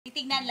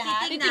Titignan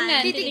lahat?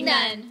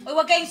 Titignan. Uy,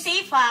 huwag kayong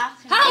safe, ha?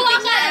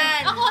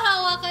 Hahawakan! Ako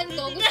hahawakan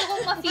ko. Gusto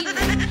kong ma-feel.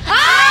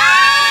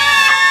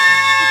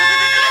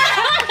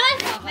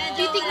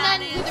 Titignan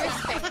with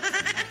respect.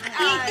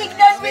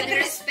 Titignan with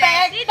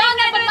respect.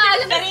 Paano ba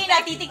maalam? Karina,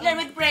 titignan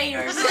with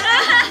prayers.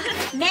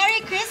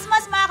 Merry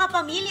Christmas mga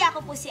kapamilya!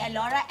 Ako po si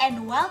Alora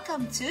and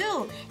welcome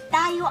to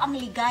Tayo ang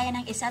Ligaya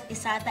ng Isa't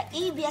Isa at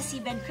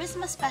ABS-CBN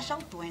Christmas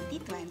Special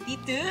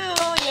 2022!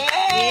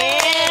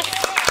 Yes!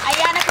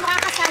 Ayan, at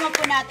makakasama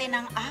po natin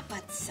ang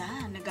apat sa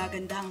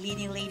nagagandang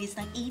leading ladies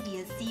ng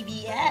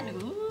ABS-CBN.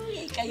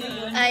 Uy, kayo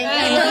yun.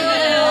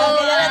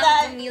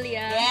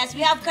 Familia. Yes,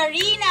 we have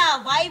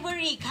Karina,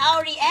 Vivoree,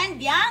 Kaori, and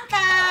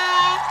Bianca!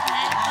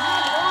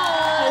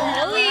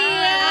 Hello!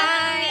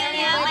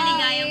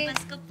 Maligayang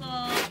Pasko po.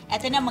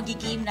 Eto na,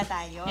 magigame na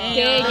tayo.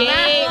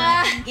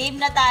 Game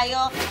na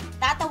tayo.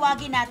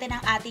 Tatawagin natin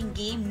ang ating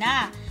game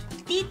na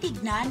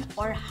Titignan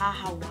or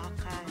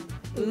Hahawakan.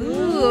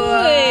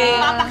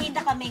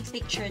 Papakita kami yung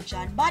picture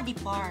dyan, body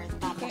part.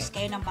 Tapos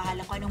kayo nang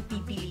bahala kung anong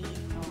pipiliin.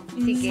 No?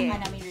 Sige. Saka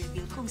namin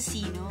reveal kung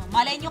sino.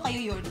 Malay nyo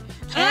kayo yun.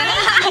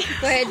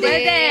 Pwede.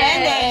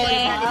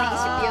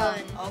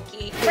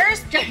 Okay.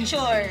 First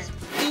picture.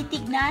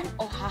 Titignan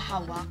o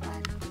hahawakan?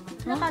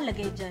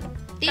 Nakalagay dyan.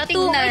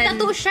 Titignan. May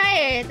tattoo siya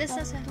eh.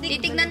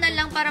 Titignan na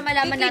lang para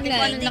malaman natin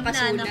kung anong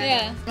nakasulat.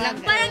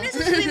 Parang nasa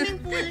swimming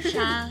pool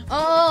siya.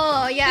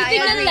 Oo, yeah.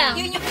 Titignan lang.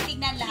 Yun yung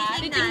titignan lahat?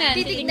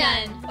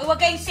 Titignan. Uy, huwag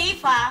kayong safe,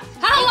 ha?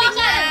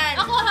 Hahawakan!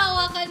 Ako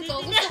hahawakan ko.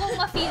 Gusto kong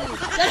ma-feel.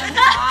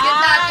 Yung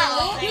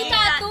tattoo. Yung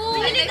tattoo.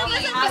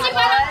 Kasi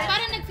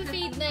parang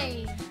nag-fade na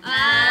eh.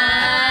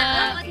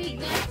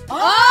 Titignan.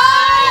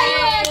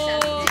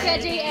 Oh! Kaya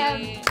JM.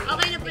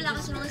 Okay na pala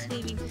kasi mga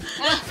swimming pool.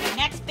 Okay,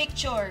 next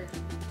picture.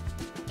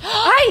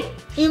 Ay!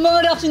 Yung mga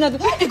reaction natin.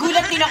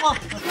 Nagulat din ako.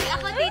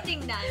 Ako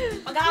titignan.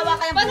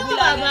 Paghahawakan ng Paano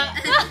bubulan. ba?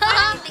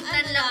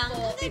 Titignan lang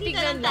po.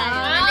 Titignan lang.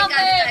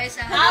 Delikado tayo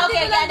sa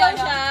Okay, Titignan daw gano'n.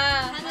 siya.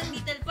 Hanggang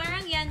dito,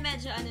 parang yan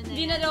medyo ano na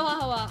Hindi na daw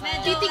hahawakan.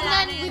 Medyo Titignan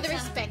wala na with yan sa-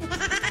 respect.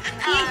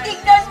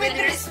 Titignan with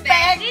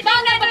respect.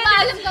 Paano ba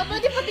maalam ka?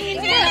 Pwede patingin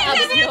sa mga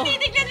kabis nyo.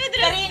 titignan with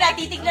Karina,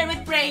 titignan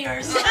with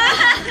prayers.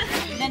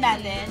 Tignan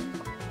natin.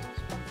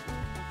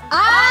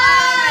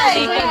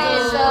 Ay!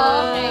 Enzo.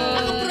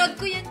 Ako prod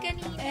ko yan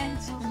kanina.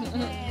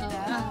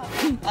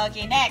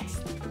 Okay,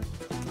 next.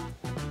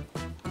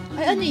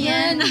 Ay, ano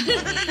yan?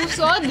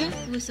 Pusod?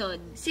 pusod.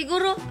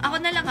 Siguro, ako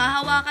na lang,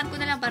 hahawakan ko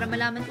na lang para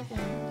malaman ko kung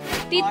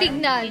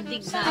Titignan.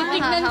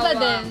 Titignan pa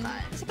din.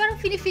 Kasi parang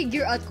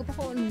fini-figure out ko pa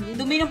kung ano yun.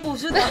 Dumi ng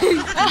puso daw.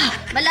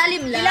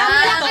 malalim lang.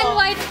 Tilapia to. and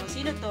white.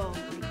 Sino to?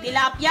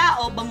 Tilapia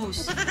o bangus?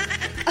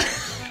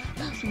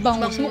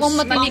 Bangus. Mukhang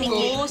matinig ko.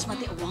 Bangus.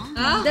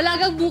 Wow.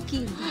 Dalagang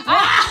bukid.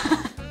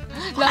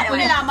 Ano mo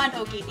nalaman?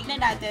 Okay, tignan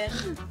natin.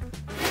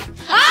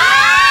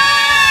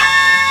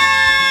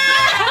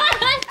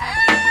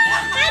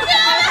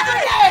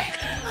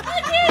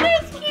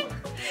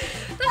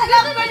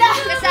 Alam ko na!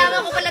 Kasama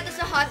ko pala to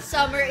sa hot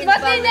summer in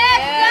Matinig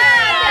ka!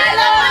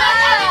 Alam ko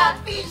na!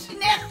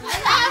 Fishnet!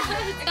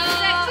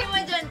 Sexy mo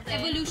dyan.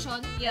 Evolution?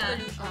 Yeah.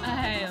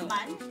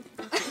 Man?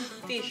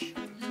 Fish.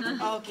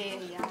 Okay,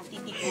 ayan.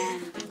 Titignan.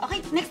 Okay,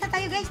 next na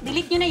tayo guys.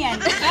 Delete nyo na yan.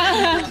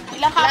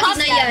 Ilang Last copies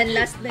na yan,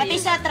 last na Pati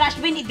yan. sa trash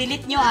bin,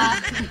 i-delete nyo ha.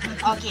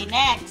 Okay,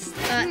 next.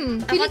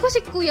 Feeling ko si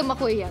Kuya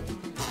Makoy yan.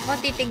 Ako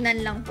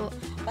titignan lang po.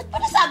 Ba't pa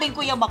nasabing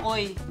Kuya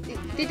Makoy?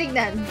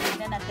 Titignan.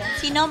 Tignan natin.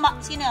 Sino?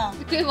 Sino?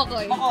 Si Kuya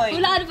Makoy. Makoy.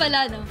 Hulaan pala,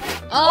 no?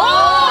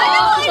 Oh! Paano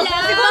mo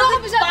alam? Siguro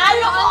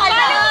paano mo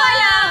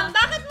alam?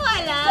 Bakit mo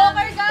alam?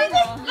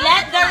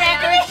 Let the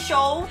record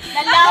show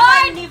na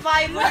laman ni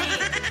Vivoree.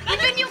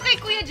 Even yung kay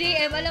Kuya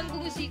JM, alam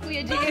ko si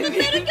Kuya JM.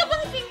 Meron ka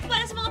bang thing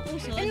para sa mga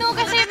puso? No,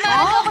 kasi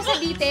maano ako sa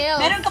details.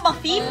 Meron ka bang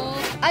theme?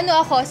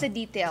 Ano ako sa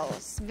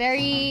details?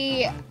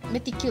 Very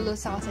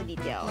meticulous ako sa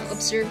details.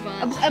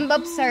 Observant. I'm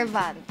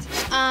observant.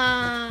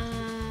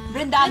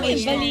 Brain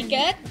damage.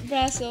 Balikat?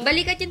 Braso?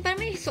 Balikat yun, parang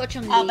may suot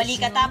siyang lace.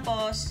 Balikat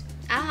tapos.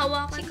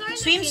 Hawakan.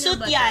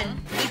 Swimsuit yan.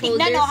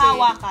 Titignan o Folders eh.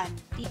 hawakan?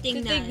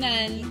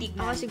 Titignan.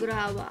 Ako siguro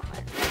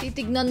hawakan.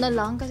 Titignan na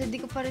lang kasi di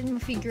ko pa rin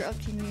ma-figure out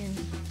yun yun.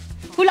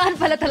 Hulaan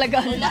pala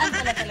talaga. Hulaan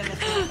pala talaga.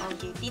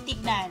 Okay,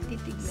 titignan.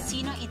 Titignan.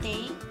 Sino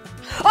ite?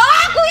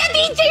 Ah! Kuya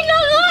DJ na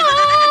nga!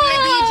 Kuya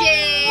DJ!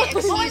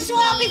 Oh, I'm so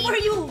happy for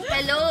you!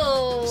 Hello!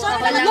 Sorry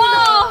Ako naman.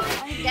 lang.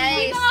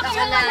 Guys,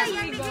 ako lang.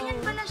 Ganyan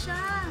pala siya.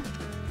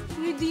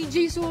 Kuya DJ,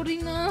 sorry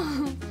na.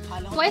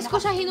 Akala ko Twice ko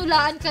siya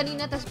hinulaan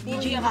kanina, tas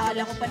DJ,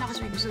 akala ko pa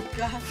nakaswimsuit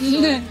ka.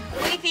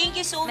 Okay, thank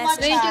you so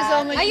much. Thank you so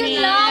much. Ayun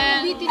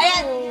lang, bitin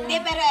Ayan, ko. di,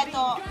 pero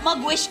eto,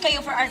 mag-wish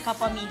kayo for our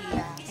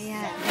kapamilya.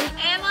 Ayan.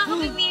 Mga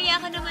kapamilya,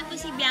 ako naman po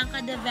si Bianca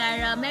de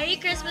Vera. Merry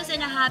Christmas and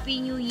a Happy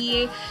New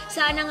Year.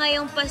 Sana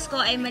ngayong Pasko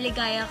ay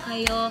maligaya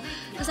kayo.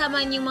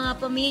 Kasama niyo mga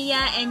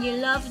pamilya and your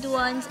loved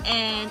ones.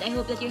 And I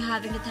hope that you're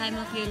having the time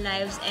of your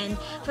lives. And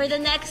for the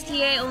next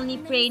year, I only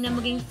pray na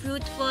maging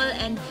fruitful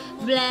and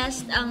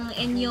blessed ang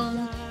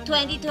inyong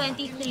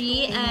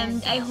 2023. And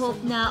I hope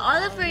na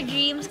all of our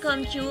dreams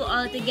come true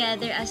all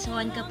together as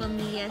one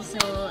kapamilya. So,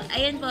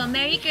 ayun po.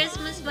 Merry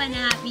Christmas po and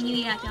a Happy New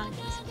Year. Happy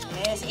holidays.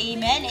 Yes,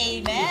 amen,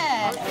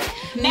 amen.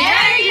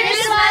 Merry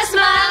Christmas,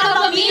 mga